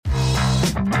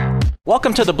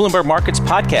Welcome to the Bloomberg Markets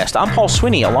Podcast. I'm Paul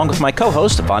Sweeney, along with my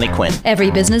co-host, Bonnie Quinn.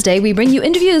 Every business day, we bring you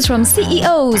interviews from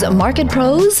CEOs, market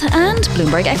pros, and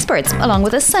Bloomberg experts, along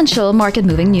with essential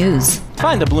market-moving news.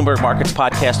 Find the Bloomberg Markets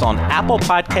Podcast on Apple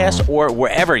Podcasts or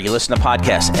wherever you listen to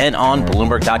podcasts and on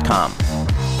Bloomberg.com.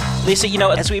 Lisa,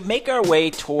 as we make our way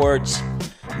towards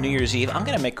New Year's Eve, I'm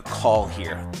going to make a call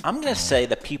here. I'm going to say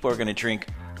that people are going to drink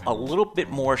a little bit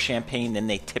more champagne than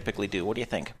they typically do. What do you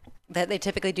think? That they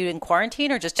typically do in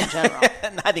quarantine or just in general?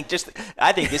 I think this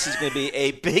is going to be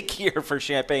a big year for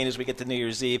champagne as we get to New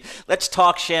Year's Eve. Let's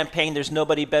talk champagne. There's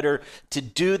nobody better to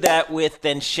do that with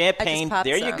than champagne.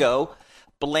 There you go.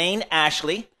 Blaine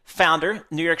Ashley, founder,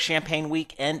 New York Champagne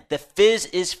Week, and the Fizz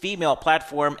is Female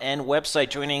platform and website,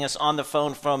 joining us on the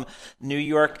phone from New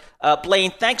York.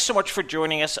 Blaine, thanks so much for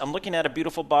joining us. I'm looking at a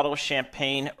beautiful bottle of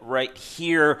champagne right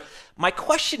here. My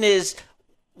question is,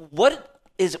 what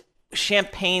is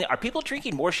champagne? Are people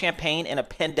drinking more champagne in a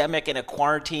pandemic and a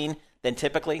quarantine than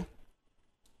typically?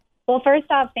 Well, first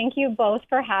off, thank you both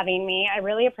for having me. I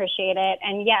really appreciate it.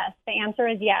 And yes, the answer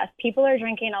is yes. People are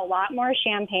drinking a lot more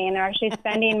champagne. They're actually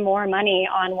spending more money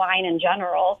on wine in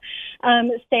general.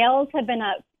 Sales have been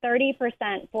up 30%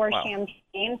 for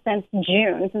champagne since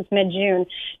mid-June.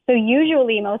 So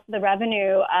usually most of the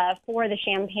revenue for the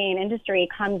champagne industry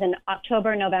comes in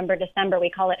October, November, December. We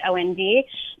call it OND.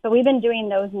 But we've been doing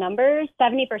those numbers.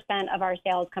 70% of our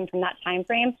sales come from that time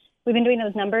frame. We've been doing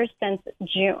those numbers since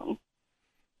June.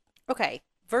 Okay.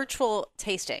 Virtual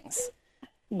tastings.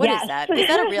 What is that? Is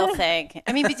that a real thing?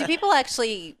 I mean, do people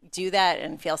actually do that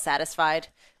and feel satisfied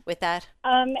with that?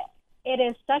 It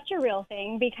is such a real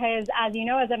thing because, as you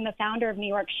know, as I'm the founder of New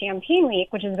York Champagne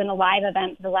Week, which has been a live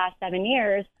event for the last 7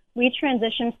 years, we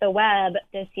transitioned to the web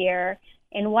this year.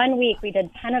 In 1 week, we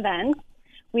did 10 events.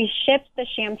 We shipped the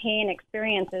champagne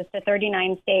experiences to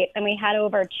 39 states, and we had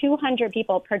over 200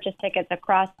 people purchase tickets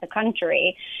across the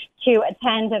country to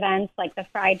attend events like the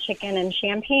Fried Chicken and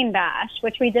Champagne Bash,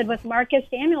 which we did with Marcus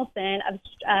Samuelson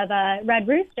of Red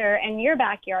Rooster in your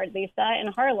backyard, Lisa, in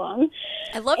Harlem.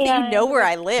 I love that you know where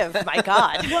I live. My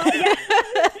God. Well, yeah.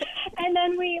 And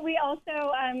then we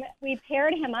also we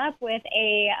paired him up with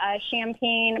a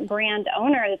champagne brand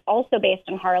owner that's also based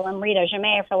in Harlem, Rita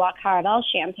Jamais, for La Caravelle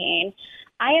Champagne.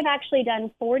 I have actually done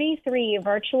 43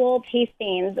 virtual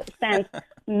tastings since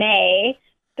May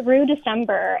through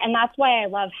December, and that's why I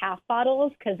love half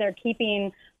bottles, because they're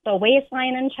keeping the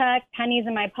waistline in check, pennies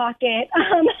in my pocket,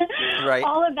 right.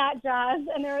 All of that jazz,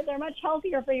 and they're much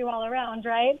healthier for you all around,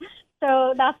 right?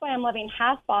 So that's why I'm loving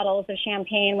half bottles of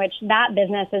champagne, which that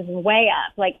business is way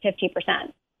up, like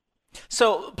 50%.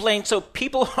 So, Blaine,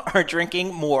 people are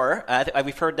drinking more.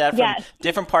 We've heard that from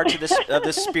different parts of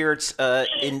the spirits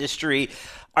industry.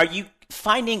 Are you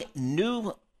finding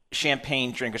new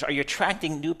champagne drinkers? Are you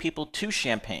attracting new people to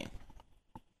champagne?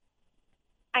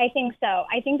 I think so.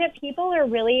 I think that people are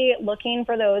really looking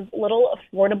for those little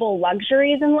affordable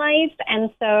luxuries in life. And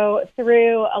so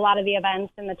through a lot of the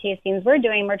events and the tastings we're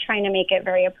doing, we're trying to make it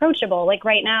very approachable. Like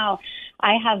right now,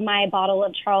 I have my bottle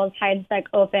of Charles Heidsieck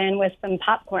open with some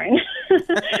popcorn.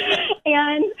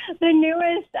 And the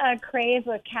newest craze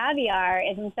with caviar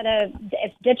is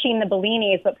it's ditching the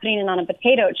bellinis, but putting it on a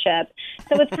potato chip.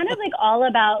 So it's kind of like all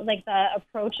about like the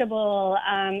approachable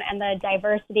and the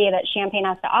diversity that champagne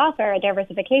has to offer,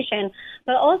 diversification.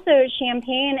 But also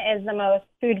champagne is the most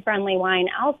food-friendly wine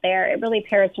out there. It really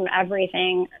pairs from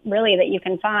everything, really, that you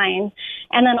can find.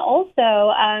 And then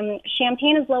also,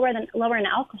 champagne is lower in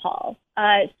alcohol.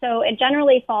 So it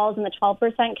generally falls in the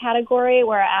 12% category,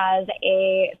 whereas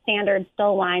a standard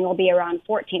still wine will be around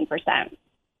 14%.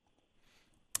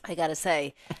 I got to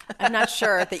say, I'm not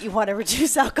sure that you want to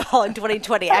reduce alcohol in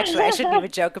 2020. Actually, I shouldn't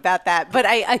even joke about that. But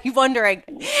I'm wondering,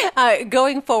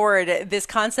 going forward, this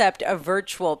concept of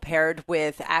virtual paired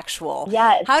with actual,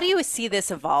 how do you see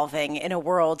this evolving in a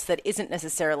world that isn't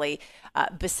necessarily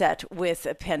beset with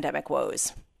pandemic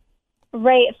woes?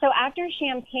 Right. So after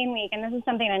Champagne Week, and this is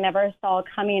something I never saw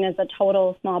coming as a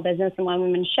total small business and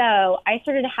one-woman show, I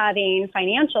started having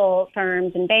financial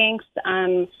firms and banks,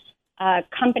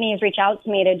 companies reach out to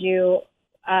me to do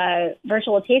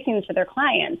virtual tastings for their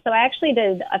clients. So I actually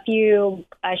did a few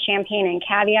champagne and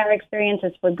caviar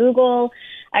experiences for Google.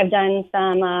 I've done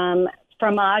some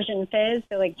fromage and fizz,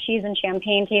 so like cheese and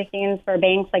champagne tastings for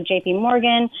banks like JP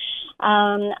Morgan.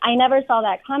 I never saw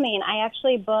that coming.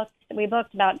 We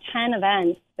booked about 10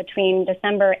 events between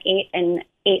December 8th and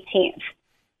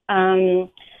 18th.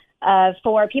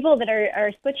 For people that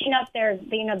are switching up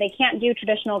they can't do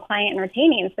traditional client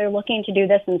entertaining, so they're looking to do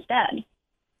this instead.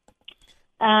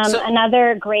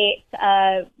 Another great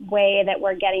way that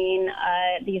we're getting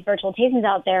these virtual tastings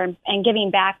out there and giving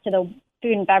back to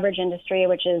food and beverage industry,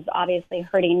 which is obviously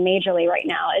hurting majorly right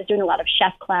now, is doing a lot of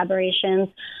chef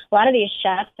collaborations. A lot of these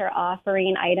chefs are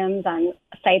offering items on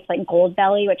sites like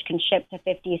Goldbelly, which can ship to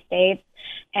 50 states,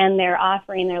 and they're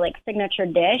offering their like signature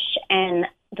dish and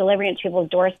delivering it to people's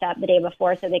doorstep the day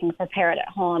before so they can prepare it at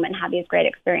home and have these great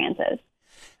experiences.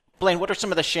 Blaine, what are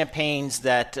some of the champagnes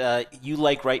that you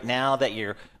like right now that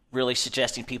you're really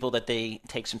suggesting people that they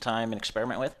take some time and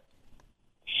experiment with?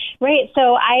 Right.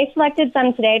 So I selected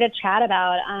some today to chat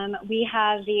about. We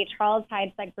have the Charles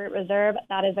Hyde Sec Brut Reserve.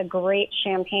 That is a great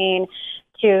champagne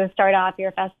to start off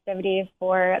your festivities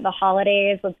for the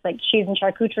holidays with like cheese and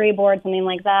charcuterie board, something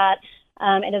like that.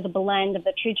 It is a blend of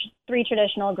the three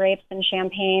traditional grapes and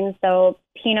champagne. So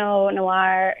Pinot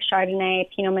Noir, Chardonnay,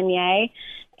 Pinot Meunier.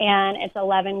 And it's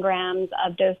 11 grams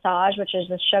of dosage, which is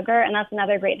the sugar. And that's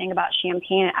another great thing about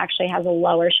champagne. It actually has a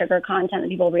lower sugar content than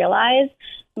people realize.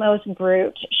 Most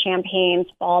brut champagnes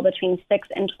fall between 6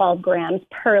 and 12 grams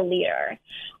per liter.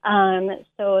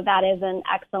 So that is an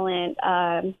excellent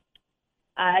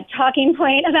talking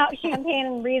point about champagne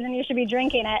and reason you should be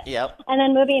drinking it. Yep. And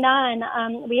then moving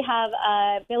on, we have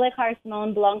Billecart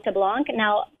Simon Blanc de Blanc.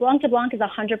 Now, Blanc de Blanc is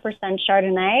 100%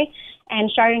 Chardonnay, and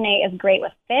Chardonnay is great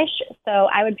with fish. So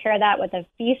I would pair that with a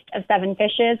feast of 7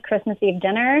 fishes, Christmas Eve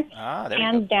dinner.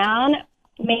 Hands down.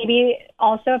 Maybe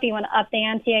also if you want to up the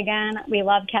ante again, we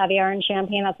love caviar and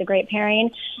champagne. That's a great pairing.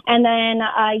 And then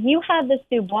you have the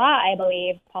Sous-Bois, I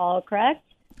believe, Paul, correct?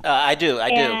 I do.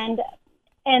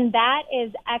 And that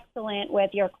is excellent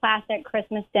with your classic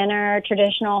Christmas dinner,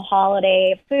 traditional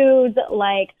holiday foods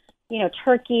like,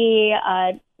 turkey,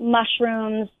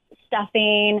 mushrooms,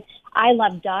 stuffing. I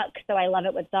love duck, so I love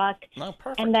it with duck. Oh,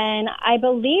 perfect. And then I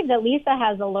believe that Lisa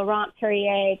has a Laurent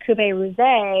Perrier Cuvée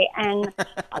Rosé, and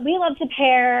we love to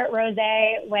pair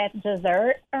rosé with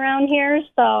dessert around here.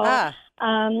 So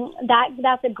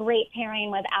that's a great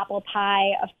pairing with apple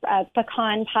pie, a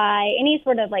pecan pie, any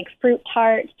sort of like fruit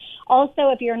tart. Also,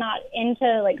 if you're not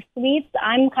into like sweets,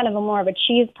 I'm kind of more of a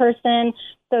cheese person.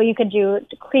 So you could do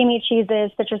creamy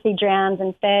cheeses, citrusy jams,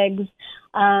 and figs.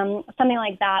 Something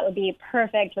like that would be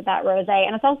perfect with that rosé.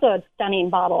 And it's also a stunning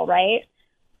bottle, right?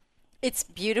 It's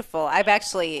beautiful. I'm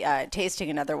actually tasting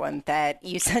another one that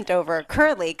you sent over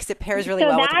currently because it pairs really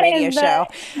well with the radio show.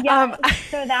 Yeah,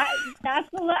 so that's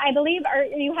the, I believe, are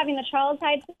you having the Charles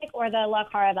Hyde Sec or the La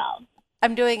Caravelle?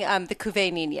 I'm doing the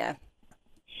Cuvée Nina.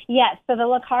 Yes, so the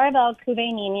La Caravelle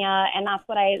Cuvée Nina, and that's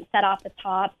what I said off the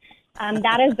top.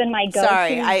 That has been my go-to.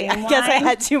 Sorry, I guess I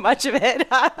had too much of it.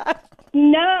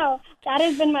 No, that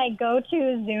has been my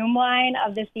go-to Zoom wine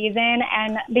of the season.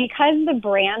 And because the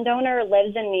brand owner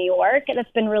lives in New York,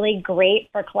 it's been really great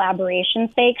for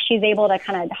collaboration's sake. She's able to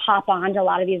kind of hop on to a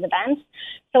lot of these events.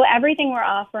 So everything we're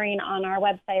offering on our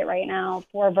website right now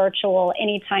for virtual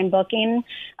anytime booking,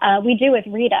 we do with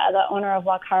Rita, the owner of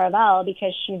La Caravelle,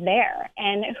 because she's there.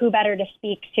 And who better to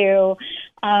speak to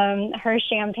her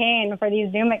champagne for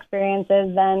these Zoom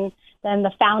experiences than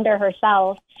the founder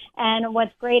herself. And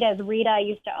what's great is Rita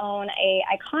used to own a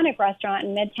iconic restaurant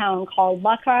in Midtown called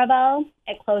La Caravelle.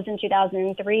 It closed in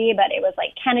 2003, but it was like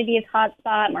Kennedy's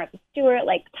hotspot, Martha Stewart,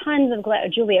 like tons of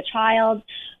Julia Child,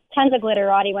 tons of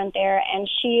glitterati went there. And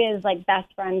she is like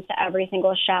best friends to every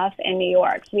single chef in New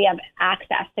York. So we have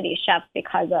access to these chefs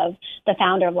because of the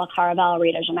founder of La Caravelle,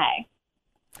 Rita Jamay.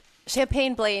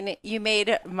 Champagne, Blaine, you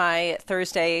made my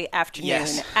Thursday afternoon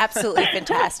absolutely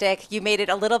fantastic. You made it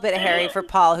a little bit hairy for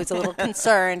Paul, who's a little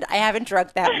concerned. I haven't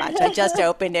drunk that much. I just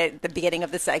opened it at the beginning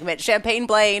of the segment. Champagne,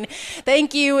 Blaine,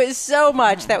 thank you so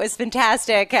much. That was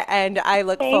fantastic, and I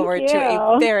look forward to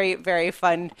a very, very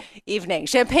fun evening.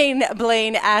 Champagne,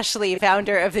 Blaine Ashley,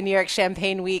 founder of the New York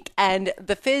Champagne Week and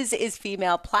the Fizz is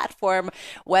Female platform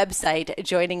website,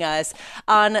 joining us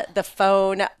on the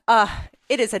phone.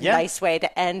 It is a nice way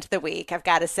to end the week, I've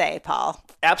got to say, Paul.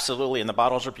 Absolutely, and the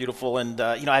bottles are beautiful. And,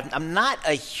 I'm not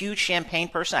a huge champagne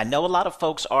person. I know a lot of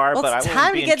folks are, but I wouldn't be enjoying... It's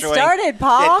time to get started,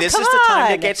 Paul. This is the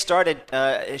time to get started.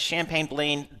 Champagne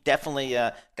Blaine definitely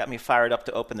got me fired up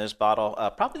to open this bottle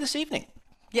probably this evening.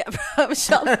 Yeah,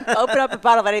 open up a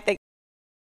bottle of anything.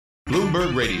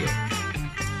 Bloomberg Radio.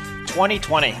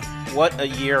 2020. What a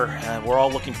year. We're all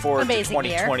looking forward to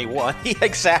 2021.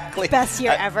 Exactly. Best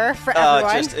year ever for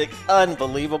everyone. Just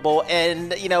unbelievable.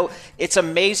 And, it's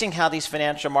amazing how these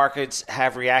financial markets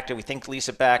have reacted. We think,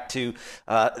 Lisa, back to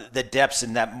the depths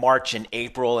in that March and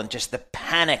April and just the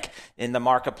panic in the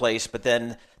marketplace. But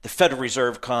then the Federal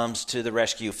Reserve comes to the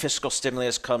rescue. Fiscal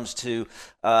stimulus comes to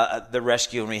the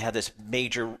rescue. And we had this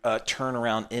major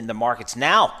turnaround in the markets.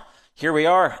 Now, here we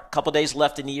are. A couple days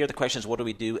left in the year. The question is, what do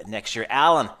we do next year?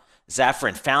 Alan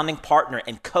Zafran, founding partner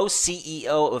and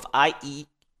co-CEO of IE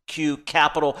Q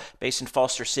Capital, based in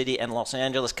Foster City and Los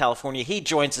Angeles, California. He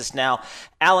joins us now.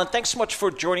 Alan, thanks so much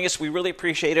for joining us. We really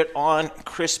appreciate it on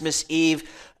Christmas Eve.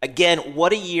 Again,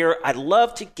 what a year. I'd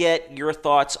love to get your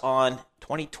thoughts on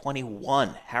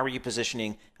 2021. How are you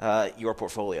positioning your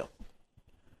portfolio?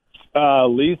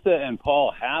 Lisa and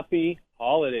Paul, happy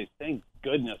holidays. Thank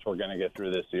goodness we're going to get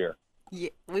through this year. Yeah,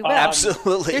 we will.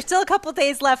 Absolutely. There's still a couple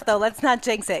days left, though. Let's not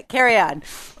jinx it. Carry on.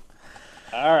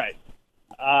 All right.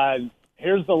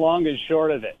 Here's the long and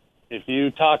short of it. If you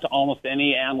talk to almost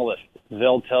any analyst,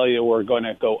 they'll tell you we're going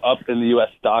to go up in the U.S.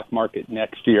 stock market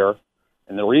next year.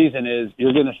 And the reason is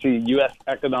you're going to see U.S.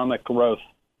 economic growth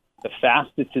the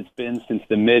fastest it's been since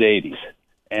the mid-'80s.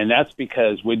 And that's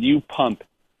because when you pump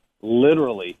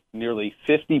literally nearly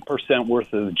 50%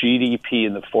 worth of GDP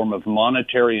in the form of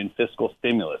monetary and fiscal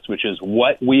stimulus, which is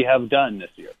what we have done this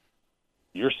year,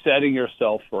 you're setting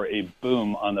yourself for a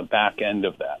boom on the back end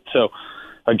of that. So,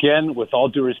 again, with all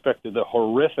due respect to the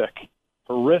horrific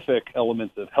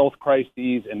elements of health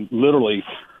crises and literally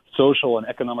social and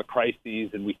economic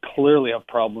crises, and we clearly have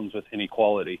problems with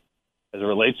inequality. As it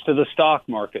relates to the stock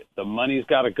market, the money's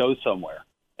got to go somewhere.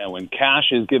 And when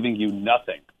cash is giving you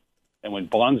nothing, and when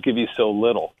bonds give you so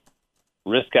little,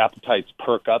 risk appetites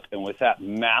perk up. And with that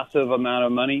massive amount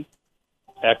of money,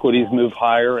 equities move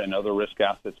higher and other risk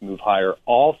assets move higher.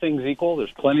 All things equal,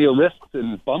 there's plenty of risks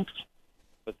and bumps,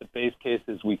 but the base case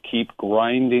is we keep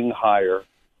grinding higher,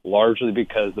 largely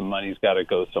because the money's got to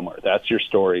go somewhere. That's your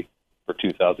story for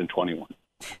 2021.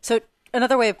 So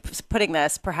another way of putting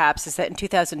this, perhaps, is that in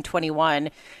 2021,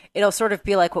 it'll sort of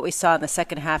be like what we saw in the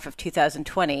second half of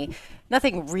 2020.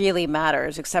 Nothing really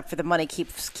matters except for the money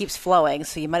keeps flowing,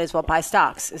 so you might as well buy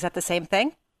stocks. Is that the same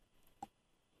thing?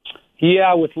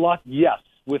 Yeah, with luck, yes.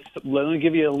 Let me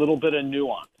give you a little bit of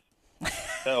nuance.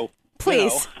 So,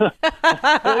 please.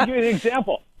 Let me give you an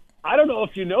example. I don't know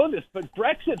if you know this, but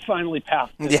Brexit finally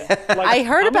passed today. Yeah. I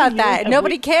heard about that.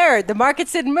 Nobody cared. The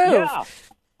markets didn't move. Yeah,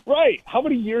 right. How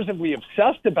many years have we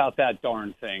obsessed about that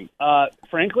darn thing?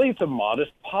 Frankly, it's a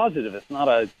modest positive. It's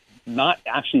not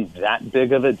actually that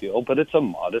big of a deal, but it's a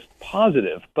modest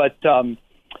positive. But,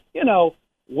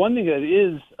 one thing that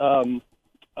is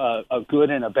a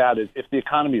good and a bad is if the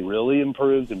economy really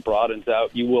improves and broadens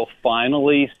out, you will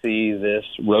finally see this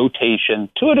rotation,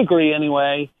 to a degree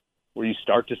anyway, where you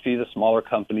start to see the smaller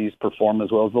companies perform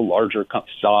as well as the larger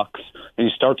stocks, and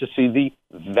you start to see the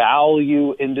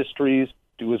value industries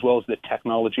do as well as the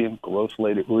technology and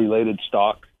growth-related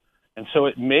stocks. And so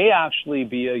it may actually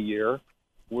be a year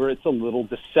where it's a little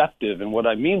deceptive. And what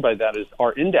I mean by that is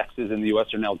our indexes in the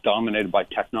U.S. are now dominated by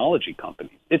technology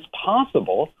companies. It's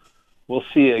possible we'll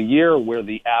see a year where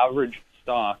the average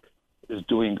stock is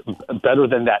doing better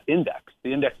than that index,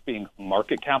 the index being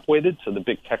market cap weighted, so the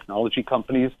big technology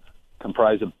companies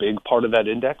comprise a big part of that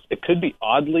index. It could be,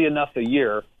 oddly enough, a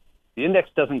year the index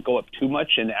doesn't go up too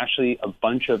much, and actually a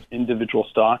bunch of individual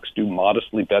stocks do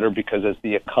modestly better because as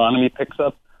the economy picks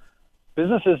up,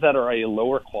 businesses that are a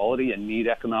lower quality and need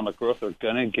economic growth are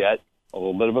going to get a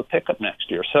little bit of a pickup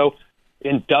next year. So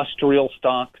industrial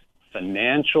stocks,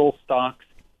 financial stocks,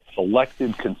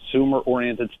 selected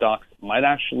consumer-oriented stocks might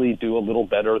actually do a little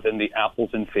better than the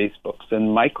Apples and Facebooks and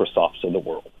Microsofts of the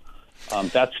world.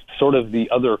 That's sort of the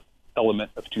other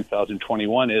element of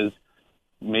 2021 is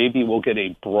maybe we'll get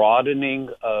a broadening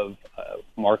of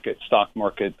stock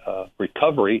market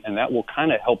recovery, and that will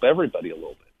kind of help everybody a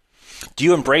little bit. Do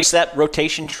you embrace that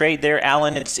rotation trade there,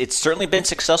 Alan? It's certainly been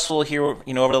successful here,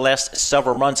 over the last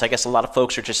several months. I guess a lot of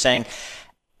folks are just saying,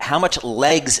 how much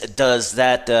legs does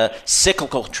that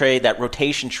cyclical trade, that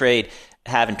rotation trade,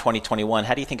 have in 2021?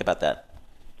 How do you think about that?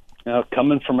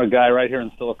 Coming from a guy right here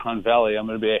in Silicon Valley, I'm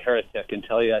going to be a heretic and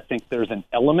tell you I think there's an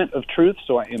element of truth,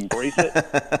 so I embrace it,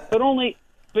 but only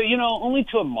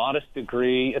to a modest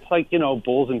degree. It's like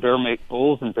bulls and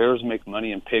bears make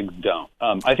money and pigs don't.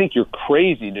 I think you're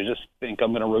crazy to just think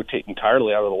I'm going to rotate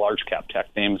entirely out of the large cap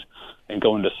tech names and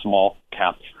go into small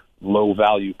cap, low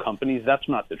value companies. That's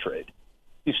not the trade.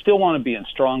 You still want to be in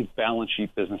strong balance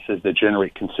sheet businesses that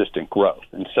generate consistent growth.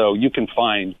 And so you can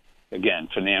find, again,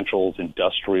 financials,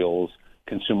 industrials,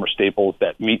 consumer staples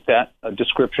that meet that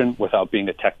description without being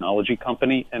a technology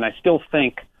company. And I still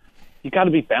think you got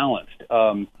to be balanced.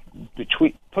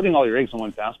 Between putting all your eggs in one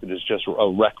basket is just a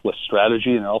reckless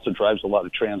strategy, and it also drives a lot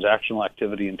of transactional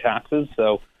activity and taxes.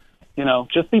 So,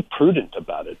 just be prudent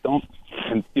about it.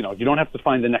 You don't have to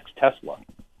find the next Tesla.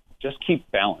 Just keep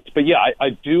balance. But yeah, I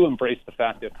do embrace the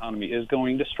fact the economy is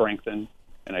going to strengthen,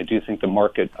 and I do think the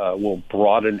market will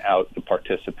broaden out the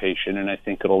participation, and I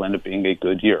think it'll end up being a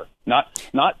good year. Not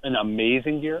an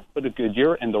amazing year, but a good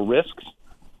year. And the risks,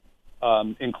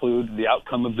 include the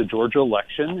outcome of the Georgia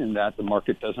election, in that the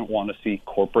market doesn't want to see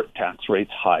corporate tax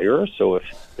rates higher. So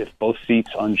if both seats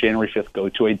on January 5th go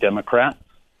to a Democrat,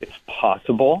 it's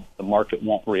possible the market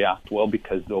won't react well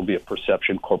because there'll be a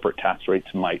perception corporate tax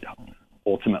rates might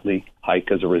ultimately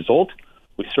hike as a result.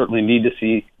 We certainly need to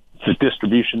see the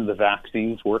distribution of the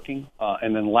vaccines working.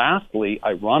 And then lastly,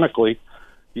 ironically,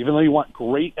 even though you want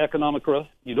great economic growth,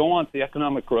 you don't want the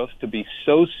economic growth to be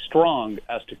so strong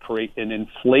as to create an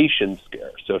inflation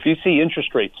scare. So if you see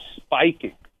interest rates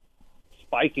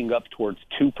spiking up towards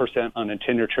 2% on a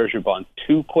 10-year Treasury bond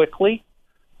too quickly,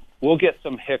 we'll get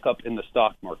some hiccup in the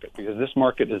stock market, because this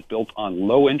market is built on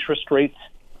low interest rates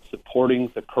supporting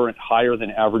the current higher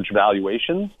than average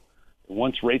valuations.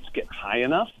 Once rates get high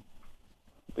enough,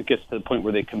 it gets to the point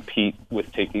where they compete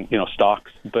with taking,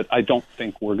 stocks. But I don't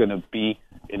think we're going to be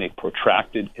in a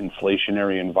protracted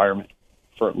inflationary environment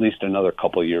for at least another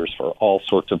couple of years for all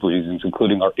sorts of reasons,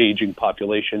 including our aging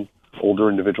population. Older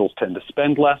individuals tend to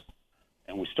spend less,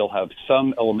 and we still have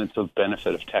some elements of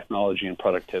benefit of technology and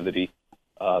productivity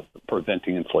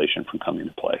preventing inflation from coming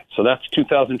into play. So that's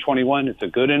 2021. It's a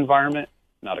good environment,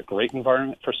 not a great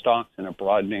environment for stocks, and a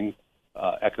broadening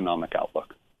economic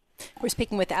outlook. We're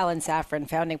speaking with Alan Safran,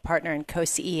 founding partner and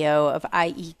co-CEO of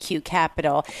IEQ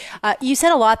Capital. You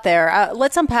said a lot there.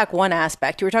 Let's unpack one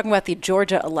aspect. You were talking about the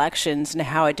Georgia elections and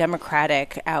how a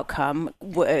Democratic outcome,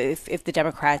 if the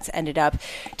Democrats ended up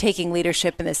taking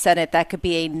leadership in the Senate, that could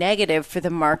be a negative for the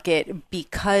market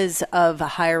because of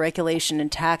higher regulation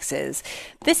and taxes.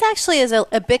 This actually is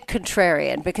a bit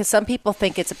contrarian, because some people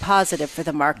think it's a positive for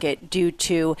the market due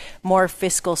to more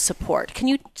fiscal support. Can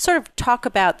you sort of talk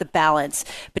about the balance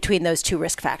between those two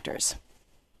risk factors?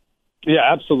 Yeah,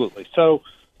 absolutely. So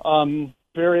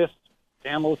various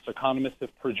analysts, economists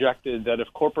have projected that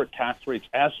if corporate tax rates,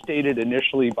 as stated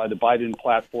initially by the Biden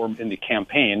platform in the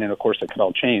campaign, and of course it could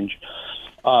all change,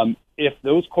 if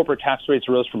those corporate tax rates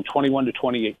rose from 21 to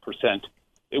 28%,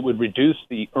 it would reduce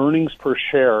the earnings per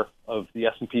share of the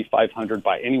S&P 500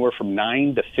 by anywhere from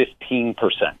 9 to 15%.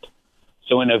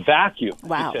 So in a vacuum,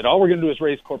 wow. He said, all we're going to do is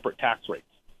raise corporate tax rates.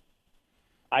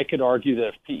 I could argue that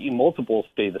if PE multiples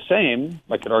stay the same,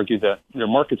 I could argue that your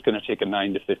market's going to take a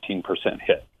 9 to 15%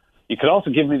 hit. You could also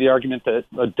give me the argument that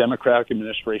a Democratic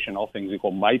administration, all things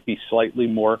equal, might be slightly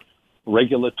more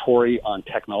regulatory on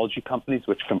technology companies,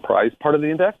 which comprise part of the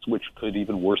index, which could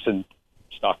even worsen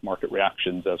stock market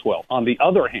reactions as well. On the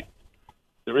other hand,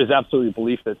 there is absolutely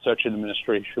belief that such an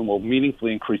administration will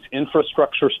meaningfully increase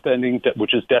infrastructure spending,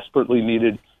 which is desperately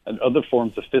needed, and other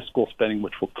forms of fiscal spending,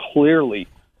 which will clearly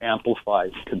amplify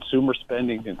consumer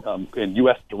spending and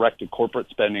U.S.-directed corporate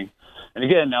spending. And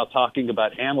again, now talking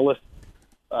about analysts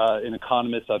and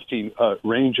economists, I've seen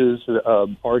ranges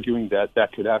arguing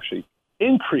that could actually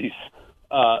increase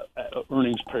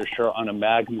earnings per share on a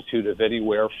magnitude of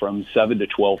anywhere from 7 to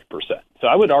 12%. So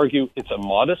I would argue it's a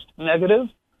modest negative.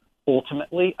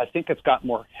 Ultimately, I think it's got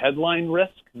more headline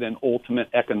risk than ultimate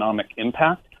economic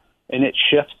impact, and it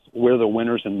shifts where the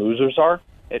winners and losers are.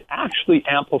 It actually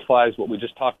amplifies what we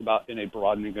just talked about in a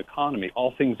broadening economy.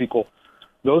 All things equal,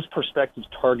 those perspectives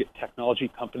target technology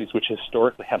companies which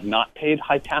historically have not paid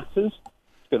high taxes.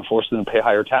 It's going to force them to pay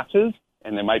higher taxes,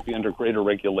 and they might be under greater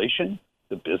regulation.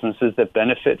 The businesses that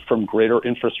benefit from greater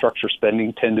infrastructure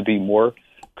spending tend to be more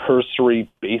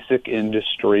cursory, basic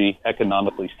industry,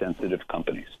 economically sensitive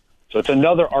companies. So it's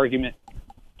another argument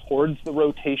towards the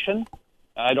rotation.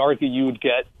 I'd argue you would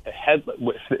get ahead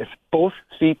if both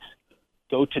seats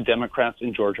go to Democrats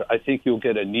in Georgia. I think you'll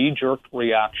get a knee-jerk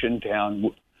reaction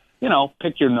down.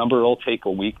 Pick your number. It'll take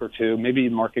a week or two. Maybe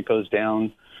the market goes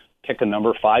down. Pick a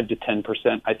number, 5 to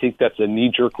 10%. I think that's a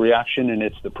knee-jerk reaction, and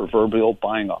it's the proverbial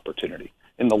buying opportunity.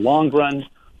 In the long run,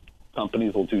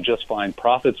 companies will do just fine.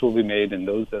 Profits will be made, and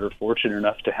those that are fortunate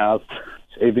enough to have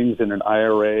savings in an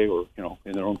IRA or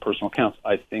in their own personal accounts,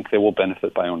 I think they will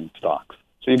benefit by owning stocks.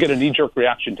 So you get a knee-jerk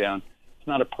reaction down. It's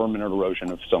not a permanent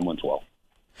erosion of someone's wealth.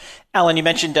 Alan, you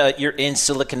mentioned you're in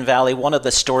Silicon Valley. One of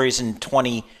the stories in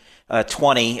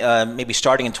 2020, maybe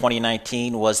starting in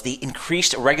 2019, was the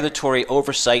increased regulatory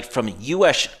oversight from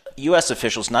U.S.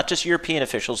 officials, not just European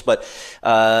officials, but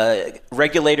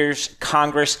regulators,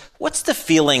 Congress. What's the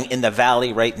feeling in the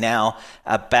Valley right now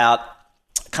about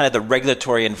kind of the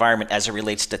regulatory environment as it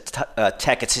relates to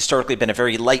tech? It's historically been a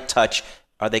very light touch.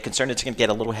 Are they concerned it's going to get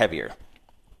a little heavier?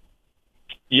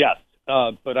 Yes.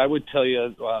 But I would tell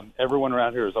you, everyone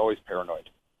around here is always paranoid.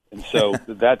 And so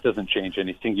that doesn't change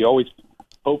anything. You always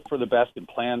hope for the best and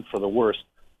plan for the worst.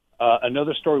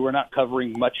 Another story we're not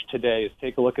covering much today is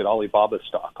take a look at Alibaba's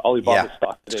stock. Alibaba's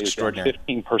stock today is down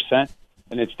 15%,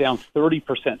 and it's down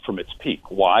 30% from its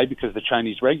peak. Why? Because the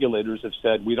Chinese regulators have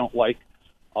said we don't like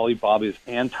Alibaba is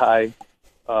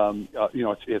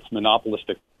it's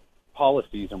monopolistic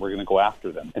policies, and we're going to go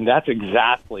after them. And that's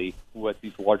exactly what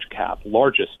these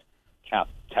largest cap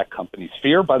tech companies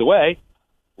fear. By the way,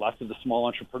 lots of the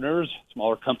smaller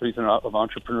companies of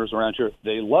entrepreneurs around here,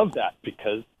 they love that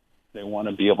because they want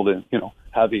to be able to,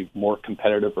 have a more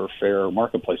competitive or fair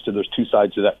marketplace. So there's two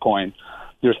sides to that coin.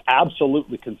 There's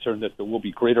absolutely concern that there will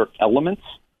be greater elements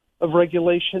of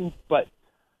regulation, but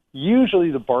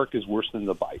usually the bark is worse than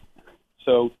the bite.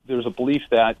 So there's a belief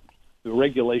that the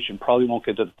regulation probably won't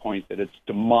get to the point that it's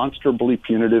demonstrably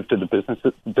punitive to the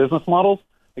business models.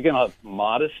 Again, I'll have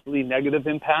modestly negative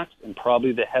impacts, and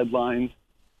probably the headlines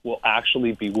will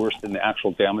actually be worse than the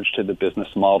actual damage to the business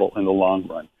model in the long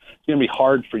run. It's going to be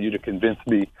hard for you to convince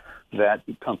me that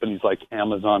companies like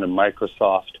Amazon and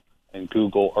Microsoft and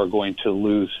Google are going to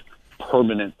lose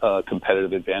permanent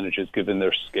competitive advantages given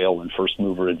their scale and first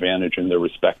mover advantage in their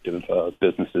respective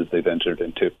businesses they've entered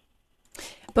into.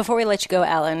 Before we let you go,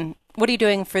 Alan, what are you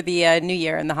doing for the New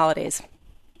Year and the holidays?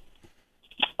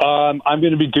 I'm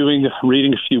going to be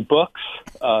reading a few books,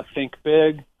 Think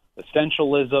Big,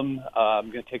 Essentialism.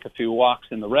 I'm going to take a few walks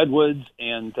in the redwoods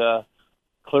and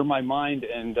clear my mind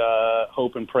and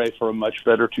hope and pray for a much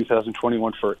better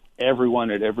 2021 for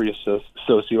everyone at every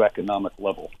socioeconomic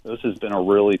level. This has been a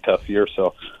really tough year,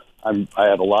 so I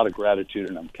have a lot of gratitude,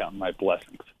 and I'm counting my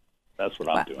blessings. That's what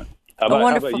I'm doing. A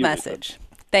wonderful message.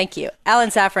 Thank you. Alan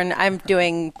Safran, I'm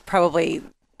doing probably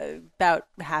about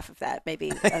half of that,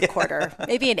 maybe a quarter,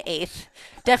 maybe an eighth.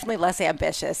 Definitely less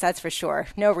ambitious, that's for sure.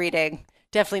 No reading.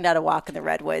 Definitely not a walk in the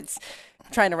redwoods.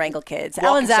 Trying to wrangle kids.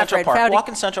 Walk in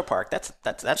Central Park. That's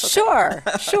okay.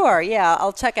 Sure. Yeah,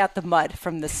 I'll check out the mud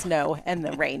from the snow and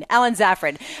the rain. Alan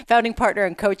Safran, founding partner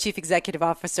and co-chief executive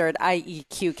officer at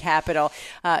IEQ Capital,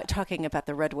 talking about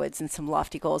the redwoods and some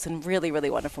lofty goals and really, really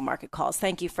wonderful market calls.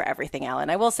 Thank you for everything, Alan.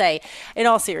 I will say, in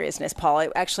all seriousness, Paul,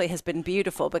 it actually has been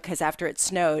beautiful because after it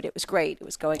snowed, it was great. It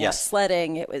was going out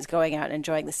sledding. It was going out and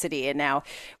enjoying the city, and now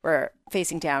we're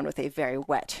facing down with a very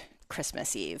wet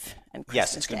Christmas Eve and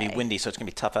Christmas it's going to be windy, so it's going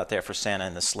to be tough out there for Santa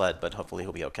and the sled, but hopefully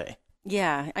he'll be okay.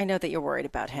 Yeah, I know that you're worried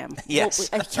about him. Yes.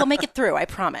 He'll make it through, I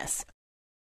promise.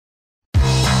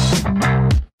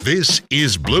 This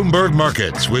is Bloomberg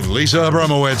Markets with Lisa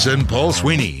Abramowitz and Paul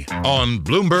Sweeney on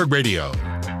Bloomberg Radio.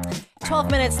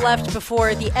 12 minutes left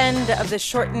before the end of the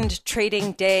shortened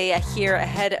trading day here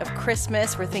ahead of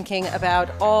Christmas. We're thinking about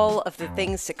all of the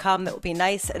things to come that will be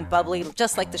nice and bubbly,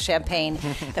 just like the champagne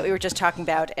that we were just talking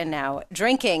about and now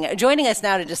drinking. Joining us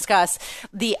now to discuss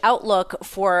the outlook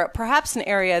for perhaps an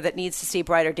area that needs to see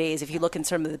brighter days if you look in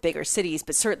some of the bigger cities,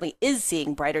 but certainly is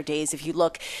seeing brighter days if you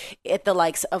look at the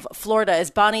likes of Florida,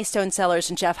 is Bonnie Stone Sellers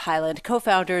and Jeff Highland,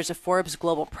 co-founders of Forbes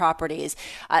Global Properties,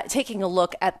 taking a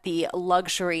look at the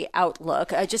luxury outlook.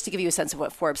 Just to give you a sense of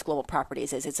what Forbes Global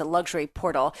Properties is, it's a luxury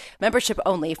portal, membership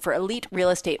only for elite real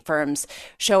estate firms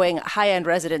showing high-end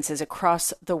residences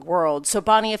across the world. So,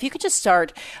 Bonnie, if you could just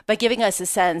start by giving us a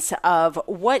sense of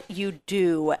what you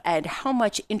do and how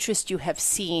much interest you have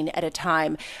seen at a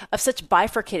time of such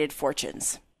bifurcated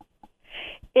fortunes.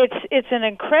 It's an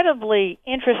incredibly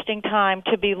interesting time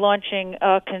to be launching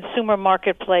a consumer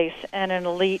marketplace and an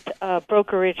elite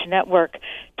brokerage network.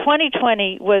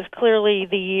 2020 was clearly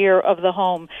the year of the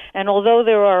home, and although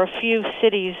there are a few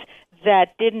cities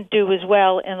that didn't do as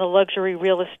well in the luxury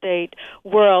real estate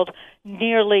world,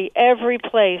 nearly every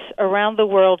place around the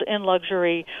world in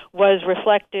luxury was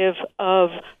reflective of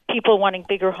people wanting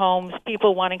bigger homes,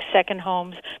 people wanting second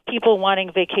homes, people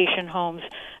wanting vacation homes.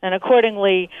 And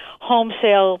accordingly, home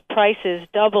sales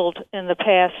doubled in the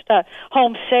past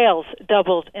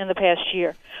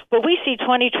year. But we see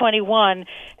 2021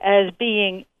 as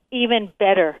being even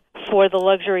better for the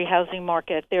luxury housing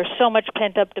market. There's so much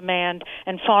pent-up demand,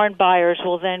 and foreign buyers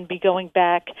will then be going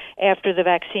back after the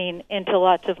vaccine into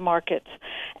lots of markets.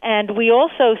 And we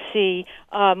also see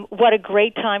what a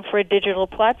great time for a digital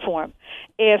platform.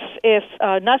 If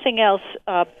nothing else,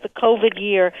 the COVID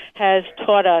year has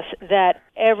taught us that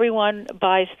everyone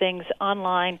buys things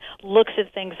online, looks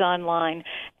at things online,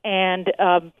 and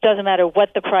doesn't matter what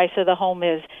the price of the home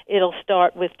is, it'll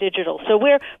start with digital. So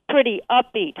we're pretty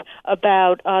upbeat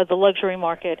about the luxury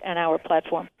market and our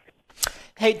platform.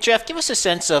 Hey, Jeff, give us a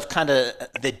sense of kind of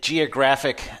the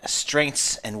geographic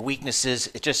strengths and weaknesses,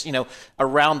 just,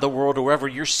 around the world or wherever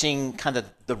you're seeing kind of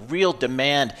the real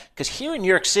demand. Because here in New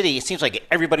York City, it seems like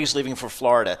everybody's leaving for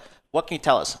Florida. What can you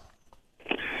tell us?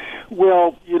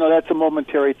 Well, that's a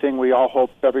momentary thing. We all hope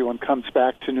everyone comes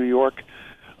back to New York.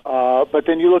 But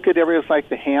then you look at areas like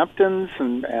the Hamptons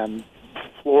and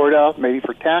Florida, maybe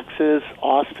for taxes,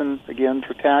 Austin, again,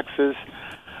 for taxes,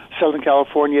 Southern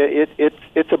California,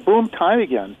 it's a boom time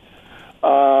again.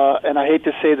 and I hate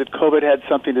to say that COVID had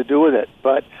something to do with it,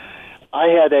 but I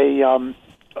had a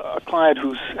client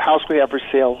whose house we have for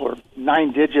sale, or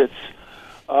 9 digits,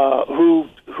 who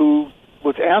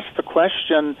was asked the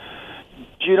question,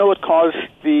 do you know what caused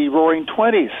the Roaring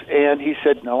Twenties? And he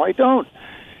said, no, I don't.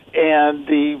 And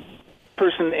the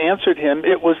person answered him,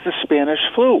 it was the Spanish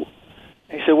flu.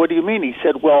 He said, what do you mean? He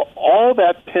said, well, all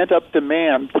that pent-up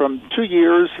demand from 2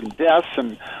 years and deaths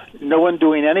and no one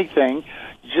doing anything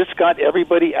just got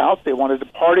everybody out. They wanted to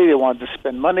party, they wanted to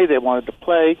spend money, they wanted to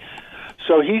play.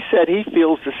 So he said he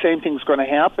feels the same thing's going to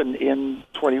happen in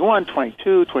 21,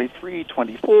 22, 23,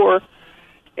 24,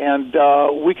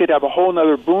 and we could have a whole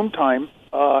other boom time.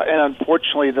 And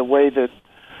unfortunately, the way that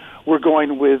we're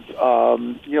going with,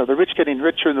 the rich getting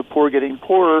richer and the poor getting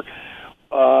poorer,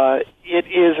 it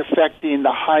is affecting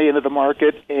the high end of the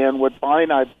market. And what Bonnie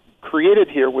and I created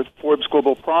here with Forbes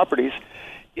Global Properties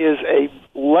is a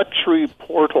luxury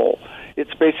portal.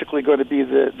 It's basically going to be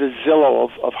the Zillow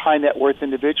of high net worth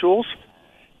individuals.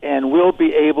 And we'll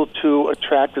be able to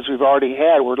attract, as we've already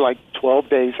had, we're like 12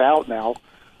 days out now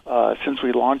since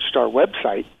we launched our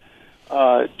website,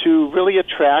 to really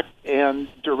attract and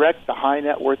direct the high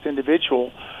net worth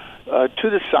individual to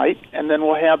the site, and then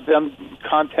we'll have them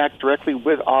contact directly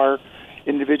with our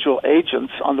individual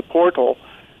agents on the portal,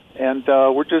 and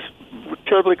we're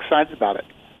terribly excited about it.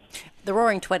 The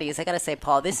Roaring Twenties, I got to say,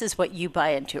 Paul, this is what you buy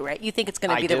into, right? You think it's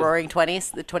going to be the Roaring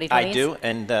Twenties, the 2020s? I do,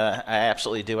 and I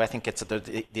absolutely do. I think it's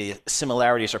the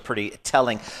similarities are pretty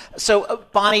telling. So,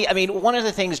 Bonnie, I mean, one of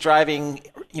the things driving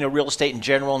real estate in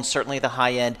general, and certainly the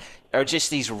high end, are just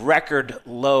these record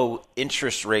low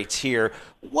interest rates here.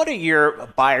 What are your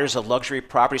buyers of luxury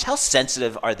properties? How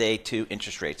sensitive are they to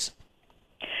interest rates?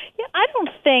 Yeah, I don't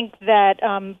think that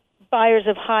buyers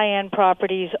of high-end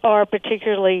properties are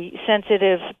particularly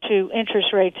sensitive to interest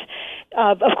rates.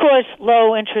 Of course,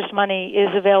 low-interest money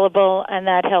is available, and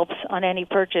that helps on any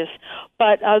purchase.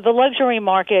 But the luxury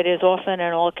market is often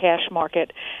an all-cash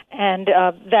market, and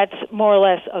that's more or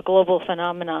less a global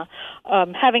phenomena.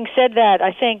 Having said that,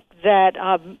 I think that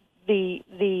the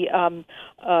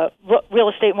real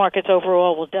estate markets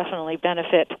overall will definitely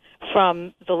benefit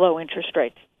from the low interest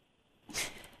rates.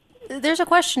 There's a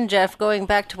question, Jeff, going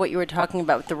back to what you were talking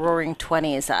about with the Roaring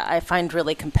Twenties, I find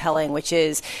really compelling, which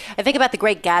is, I think about the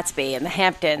Great Gatsby and the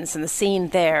Hamptons and the scene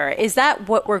there. Is that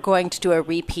what we're going to do a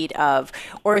repeat of?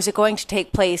 Or is it going to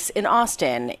take place in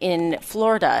Austin, in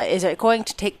Florida? Is it going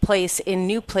to take place in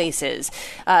new places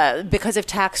because of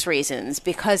tax reasons,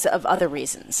 because of other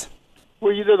reasons?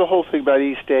 Well, the whole thing about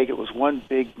East Egg, it was one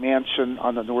big mansion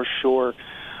on the North Shore.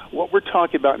 What we're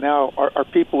talking about now are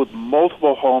people with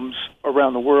multiple homes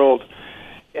around the world,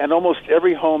 and almost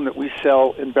every home that we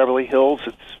sell in Beverly Hills,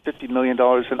 it's $50 million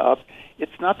and up,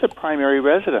 it's not the primary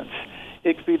residence.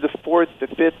 It could be the fourth, the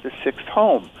fifth, the sixth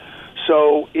home.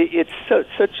 So it's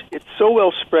so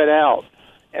well spread out.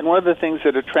 And one of the things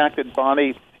that attracted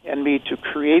Bonnie and me to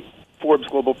create Forbes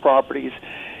Global Properties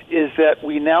is that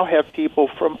we now have people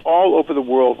from all over the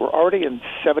world. We're already in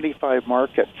 75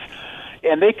 markets.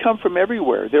 And they come from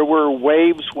everywhere. There were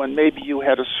waves when maybe you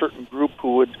had a certain group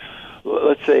who would,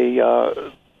 let's say,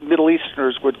 Middle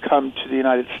Easterners would come to the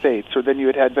United States, or then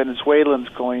you had Venezuelans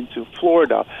going to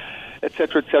Florida, et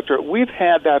cetera, et cetera. We've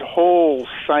had that whole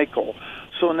cycle.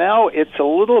 So now it's a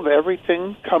little of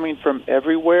everything coming from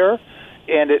everywhere,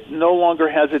 and it no longer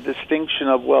has a distinction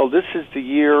of, well, this is the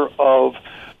year of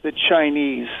the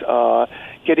Chinese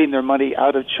getting their money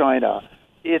out of China.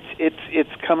 It's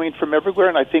coming from everywhere,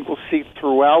 and I think we'll see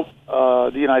throughout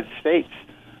the United States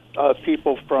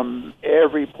people from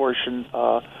every portion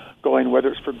going, whether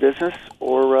it's for business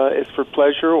or it's for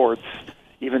pleasure or it's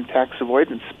even tax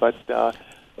avoidance. But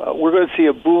we're going to see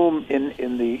a boom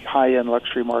in the high-end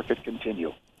luxury market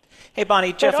continue. Hey,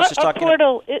 Bonnie, Jeff was just talking.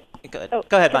 Portal, Go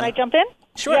ahead, Bonnie. Can I jump in?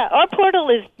 Sure. Yeah, our portal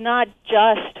is not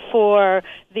just for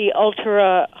the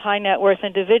ultra high net worth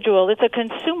individual. It's a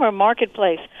consumer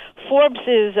marketplace. Forbes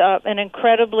is an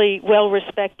incredibly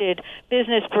well-respected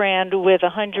business brand with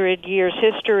 100 years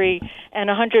history and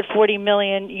 140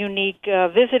 million unique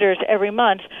visitors every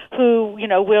month who,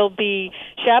 will be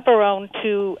chaperoned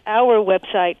to our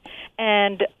website.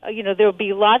 And, there'll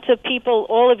be lots of people.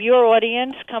 All of your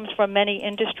audience comes from many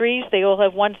industries. They all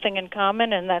have one thing in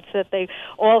common, and that's that they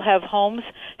all have homes.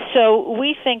 So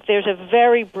we think there's a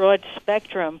very broad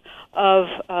spectrum of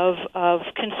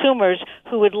consumers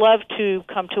who would love to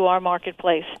come to our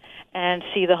marketplace and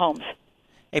see the homes.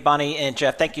 Hey, Bonnie and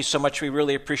Jeff, thank you so much. We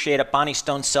really appreciate it. Bonnie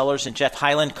Stone Sellers and Jeff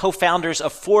Hyland, co-founders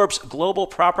of Forbes Global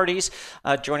Properties,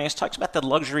 joining us. Talks about the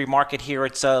luxury market here.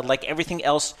 It's like everything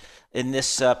else in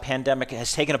this pandemic, it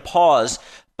has taken a pause,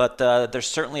 but there's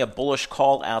certainly a bullish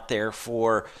call out there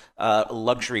for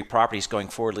luxury properties going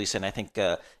forward, Lisa. And I think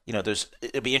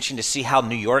it'll be interesting to see how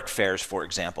New York fares, for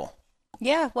example.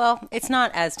 Yeah, well, it's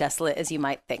not as desolate as you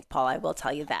might think, Paul. I will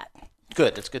tell you that.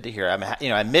 Good. That's good to hear.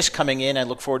 I miss coming in. I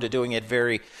look forward to doing it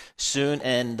very soon.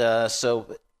 And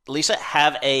so, Lisa,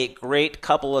 have a great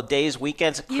couple of days,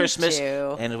 weekends, Christmas,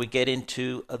 and as we get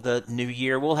into the new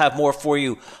year, we'll have more for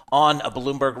you on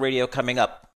Bloomberg Radio coming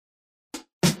up.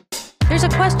 There's a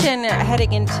question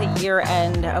heading into year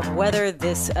end of whether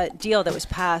this deal that was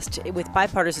passed with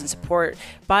bipartisan support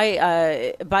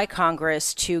by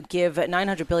Congress to give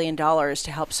 $900 billion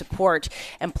to help support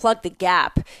and plug the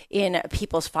gap in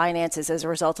people's finances as a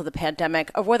result of the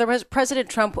pandemic, of whether President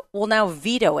Trump will now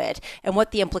veto it and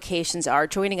what the implications are.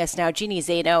 Joining us now, Jeannie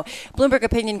Zaino, Bloomberg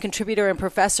opinion contributor and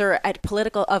professor of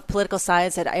political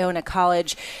science at Iona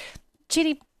College.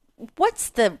 Jeannie, what's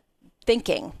the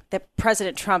thinking that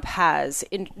President Trump has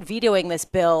in vetoing this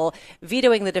bill,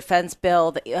 vetoing the defense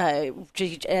bill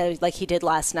like he did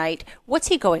last night? What's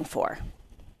he going for?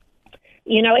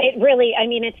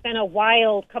 It's been a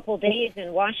wild couple days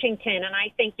in Washington, and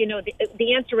I think,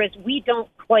 the answer is we don't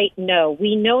quite know.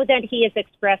 We know that he has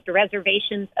expressed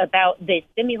reservations about the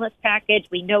stimulus package.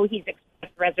 We know he's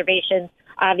expressed reservations,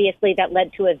 obviously, that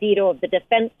led to a veto of the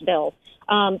defense bill.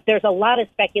 There's a lot of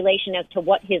speculation as to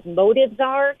what his motives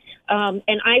are,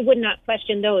 and I would not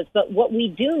question those. But what we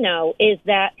do know is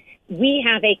that we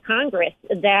have a Congress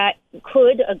a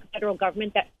federal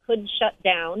government that could shut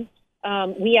down.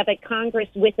 We have a Congress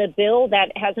with a bill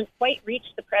that hasn't quite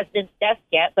reached the president's desk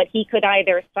yet, but he could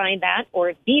either sign that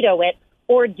or veto it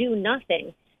or do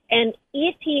nothing. And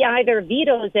if he either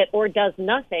vetoes it or does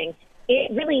nothing,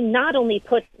 it really not only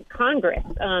puts Congress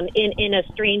in a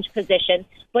strange position,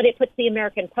 but it puts the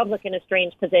American public in a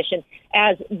strange position,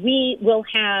 as we will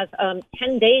have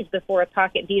 10 days before a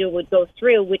pocket veto would go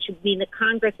through, which would mean the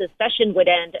Congress's session would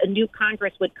end, a new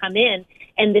Congress would come in,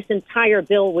 and this entire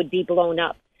bill would be blown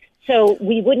up. So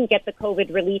we wouldn't get the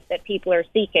COVID relief that people are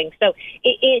seeking. So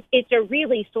it's a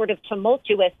really sort of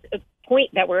tumultuous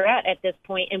point that we're at this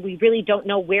point, and we really don't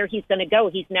know where he's going to go.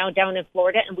 He's now down in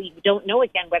Florida, and we don't know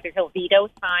again whether he'll veto,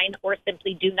 sign, or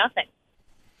simply do nothing.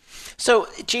 So,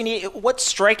 Jeannie, what's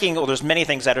striking? Well, there's many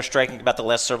things that are striking about the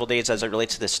last several days as it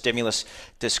relates to the stimulus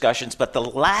discussions, but the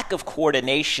lack of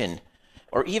coordination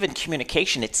or even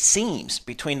communication, it seems,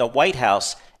 between the White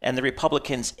House and the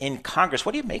Republicans in Congress.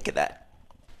 What do you make of that?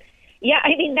 Yeah,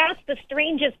 that's the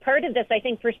strangest part of this, I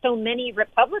think, for so many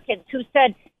Republicans who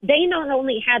said they not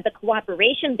only had the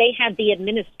cooperation, they had the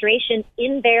administration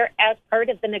in there as part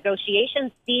of the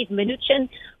negotiations. Steve Mnuchin,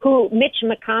 who Mitch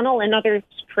McConnell and others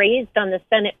praised on the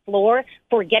Senate floor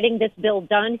for getting this bill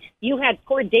done. You had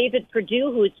poor David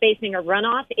Perdue, who is facing a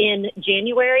runoff in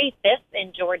January 5th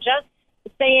in Georgia,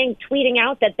 tweeting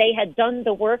out that they had done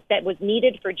the work that was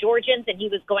needed for Georgians and he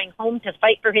was going home to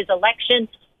fight for his election.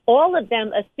 All of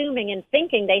them assuming and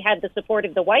thinking they had the support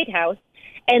of the White House.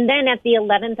 And then at the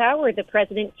 11th hour, the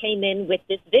president came in with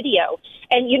this video.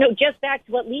 And, just back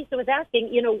to what Lisa was asking,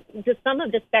 some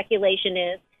of the speculation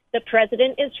is the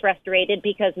president is frustrated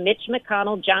because Mitch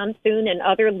McConnell, John Thune, and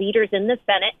other leaders in the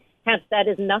Senate have said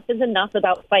enough is enough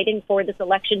about fighting for this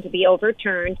election to be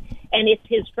overturned. And it's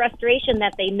his frustration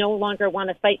that they no longer want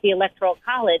to fight the Electoral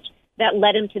College that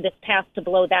led him to this path to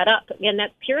blow that up. Again,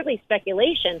 that's purely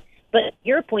speculation. But at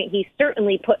your point, he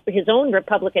certainly put his own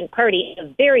Republican Party in a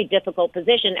very difficult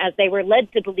position as they were led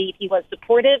to believe he was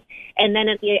supportive. And then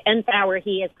at the nth hour,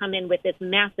 he has come in with this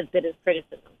massive bit of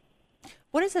criticism.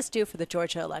 What does this do for the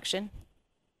Georgia election?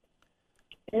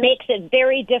 It makes it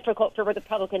very difficult for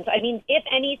Republicans. If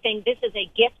anything, this is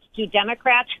a gift to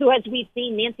Democrats who, as we've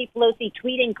seen, Nancy Pelosi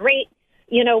tweeting, great,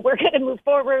 we're going to move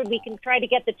forward. We can try to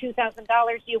get the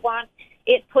 $2,000 you want.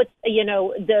 It puts,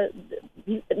 the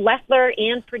Loeffler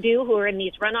and Perdue, who are in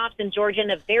these runoffs in Georgia,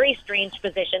 in a very strange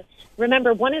position.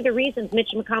 Remember, one of the reasons Mitch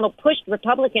McConnell pushed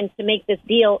Republicans to make this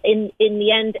deal in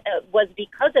the end was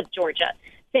because of Georgia,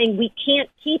 saying we can't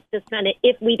keep the Senate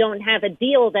if we don't have a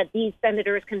deal that these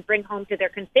senators can bring home to their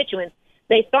constituents.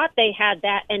 They thought they had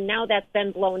that, and now that's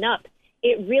been blown up.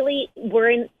 We're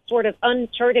in sort of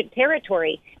uncharted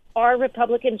territory. Are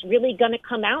Republicans really going to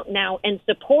come out now and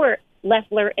support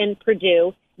Loeffler and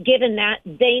Perdue, given that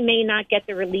they may not get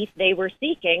the relief they were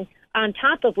seeking, on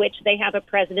top of which they have a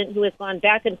president who has gone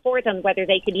back and forth on whether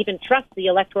they could even trust the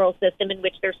electoral system in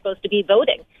which they're supposed to be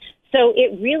voting? So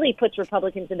it really puts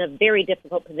Republicans in a very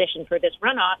difficult position for this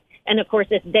runoff. And, of course,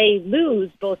 if they lose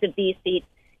both of these seats,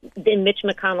 then Mitch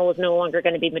McConnell is no longer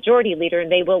going to be majority leader,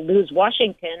 and they will lose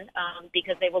Washington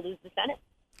because they will lose the Senate.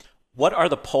 What are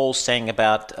the polls saying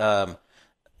about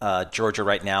Georgia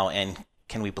right now, and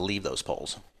can we believe those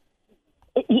polls?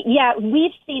 Yeah,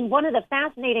 we've seen one of the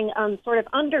fascinating sort of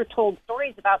undertold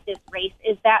stories about this race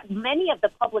is that many of the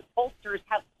public pollsters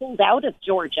have pulled out of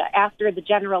Georgia after the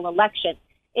general election,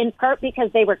 in part because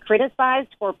they were criticized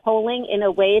for polling in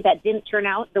a way that didn't turn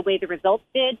out the way the results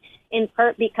did, in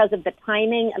part because of the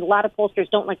timing. And a lot of pollsters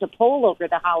don't like to poll over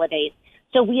the holidays.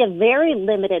 So we have very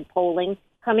limited polling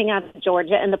coming out of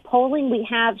Georgia, and the polling we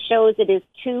have shows it is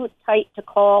too tight to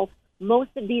call.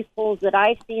 Most of these polls that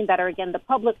I've seen that are, again, the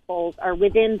public polls are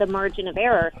within the margin of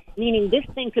error, meaning this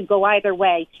thing could go either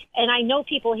way. And I know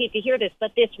people hate to hear this,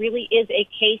 but this really is a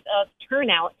case of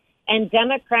turnout. And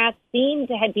Democrats seem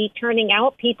to be turning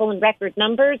out people in record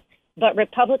numbers, but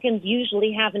Republicans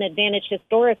usually have an advantage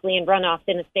historically in runoffs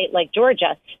in a state like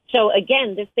Georgia. So,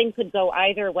 again, this thing could go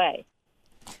either way.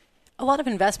 A lot of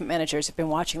investment managers have been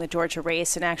watching the Georgia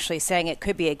race and actually saying it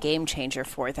could be a game changer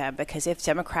for them, because if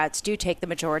Democrats do take the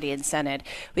majority in Senate,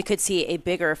 we could see a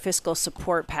bigger fiscal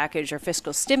support package or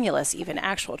fiscal stimulus, even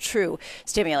actual true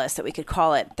stimulus that we could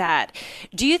call it that.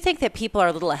 Do you think that people are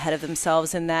a little ahead of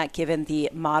themselves in that, given the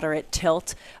moderate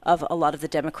tilt of a lot of the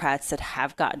Democrats that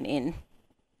have gotten in?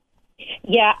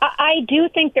 Yeah, I do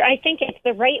think I think it's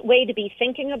the right way to be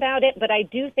thinking about it, but I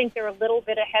do think they're a little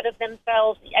bit ahead of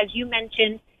themselves. As you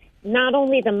mentioned, not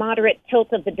only the moderate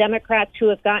tilt of the Democrats who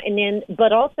have gotten in,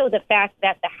 but also the fact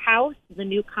that the House, the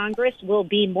new Congress, will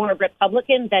be more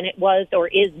Republican than it was or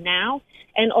is now.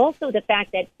 And also the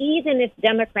fact that even if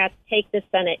Democrats take the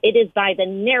Senate, it is by the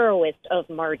narrowest of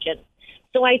margins.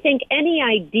 So I think any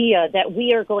idea that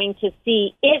we are going to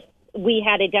see, if we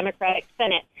had a Democratic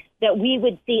Senate, that we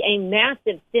would see a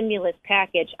massive stimulus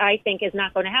package, I think is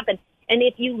not going to happen. And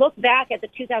if you look back at the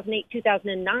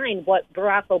 2008-2009, what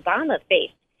Barack Obama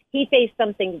faced, he faced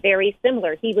something very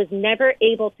similar. He was never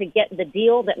able to get the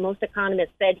deal that most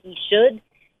economists said he should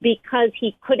because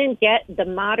he couldn't get the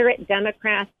moderate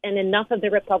Democrats and enough of the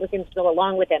Republicans to go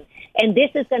along with him. And this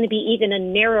is going to be even a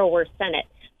narrower Senate.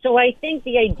 So I think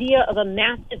the idea of a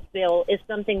massive bill is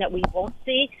something that we won't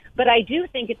see, but I do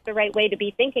think it's the right way to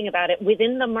be thinking about it.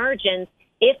 Within the margins,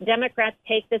 if Democrats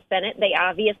take the Senate, they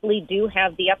obviously do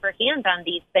have the upper hand on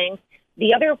these things.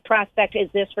 The other prospect is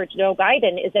this for Joe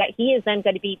Biden, is that he is then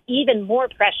going to be even more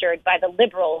pressured by the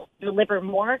liberals to deliver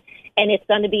more, and it's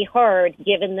going to be hard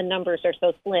given the numbers are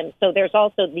so slim. So there's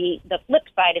also the flip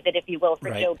side of it, if you will, for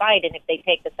Joe Biden if they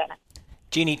take the Senate.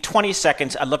 Jeannie, 20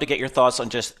 seconds. I'd love to get your thoughts on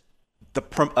just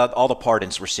all the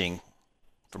pardons we're seeing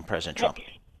from President Trump.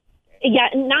 Yeah,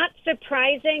 not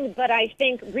surprising, but I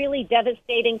think really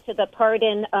devastating to the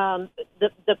pardon,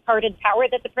 the pardon power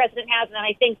that the president has. And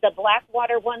I think the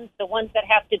Blackwater ones, the ones that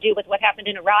have to do with what happened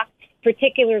in Iraq,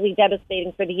 particularly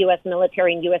devastating for the U.S.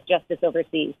 military and U.S. justice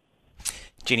overseas.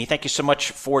 Jeannie, thank you so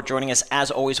much for joining us. As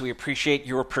always, we appreciate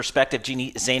your perspective.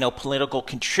 Jeannie Zaino, political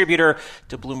contributor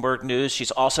to Bloomberg News.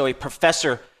 She's also a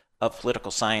professor of political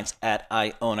science at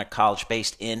Iona College,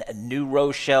 based in New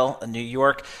Rochelle, New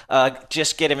York.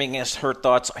 Just giving us her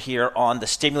thoughts here on the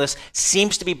stimulus.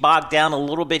 Seems to be bogged down a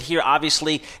little bit here.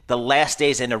 Obviously, the last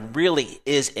days, and it really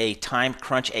is a time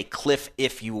crunch, a cliff,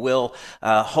 if you will.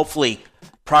 Hopefully,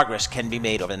 progress can be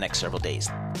made over the next several days.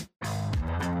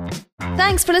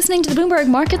 Thanks for listening to the Bloomberg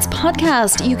Markets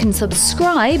podcast. You can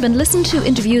subscribe and listen to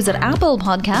interviews at Apple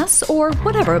Podcasts or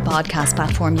whatever podcast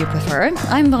platform you prefer.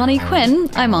 I'm Vonnie Quinn.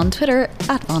 I'm on Twitter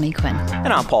at Vonnie Quinn.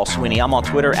 And I'm Paul Sweeney. I'm on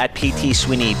Twitter at PT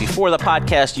Sweeney. Before the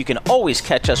podcast, you can always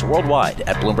catch us worldwide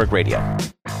at Bloomberg Radio.